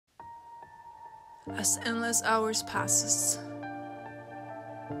As endless hours passes,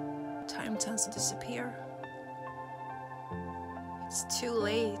 time tends to disappear. It's too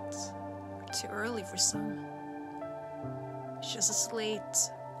late or too early for some. It's just as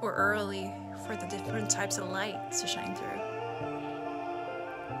late or early for the different types of light to shine through.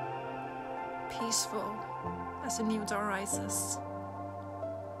 Peaceful as a new dawn rises,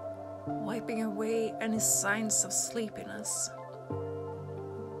 wiping away any signs of sleepiness.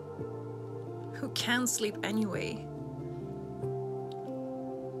 Who can sleep anyway?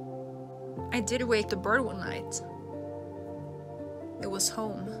 I did wake the bird one night. It was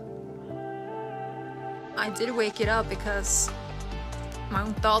home. I did wake it up because my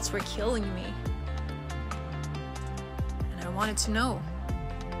own thoughts were killing me. And I wanted to know.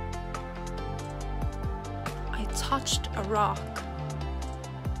 I touched a rock.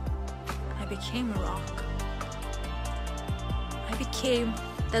 I became a rock. I became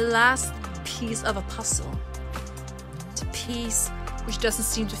the last piece of a puzzle. It's a piece which doesn't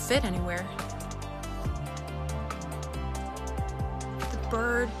seem to fit anywhere. The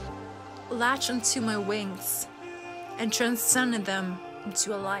bird latched onto my wings and transcended them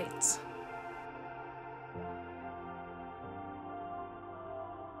into a light.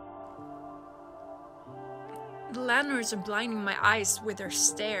 The lanterns are blinding my eyes with their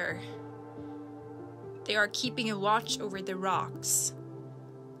stare. They are keeping a watch over the rocks,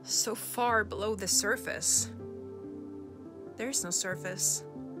 so far below the surface. There's no surface.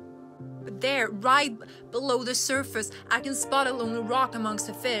 But there, right below the surface, I can spot a lonely rock amongst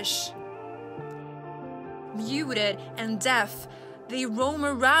the fish. Muted and deaf, they roam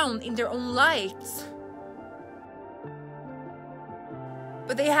around in their own lights.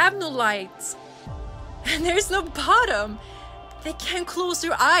 But they have no light. And there's no bottom. They can't close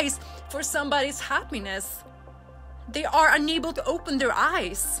their eyes for somebody's happiness. They are unable to open their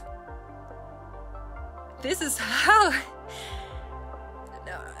eyes. This is hell.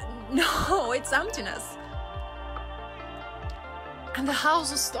 No, it's emptiness. And the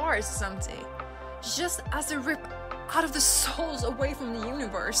house of stars is empty. Just as they rip out of the souls away from the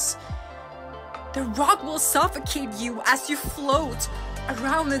universe. The rock will suffocate you as you float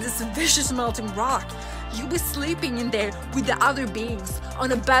around in this vicious melting rock. You'll be sleeping in there with the other beings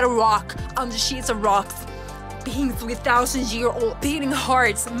on a bed of rock, on the sheets of rocks. Beings with 1,000-year-old beating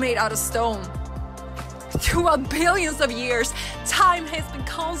hearts made out of stone. Throughout billions of years, time has been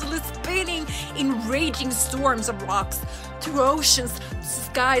constantly spinning in raging storms of rocks, through oceans to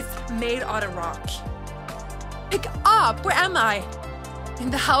skies made out of rock. Pick up! Where am I?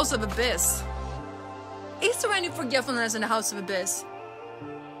 In the House of Abyss. Is there any forgetfulness in the House of Abyss?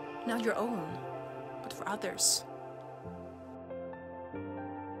 Not your own, but for others.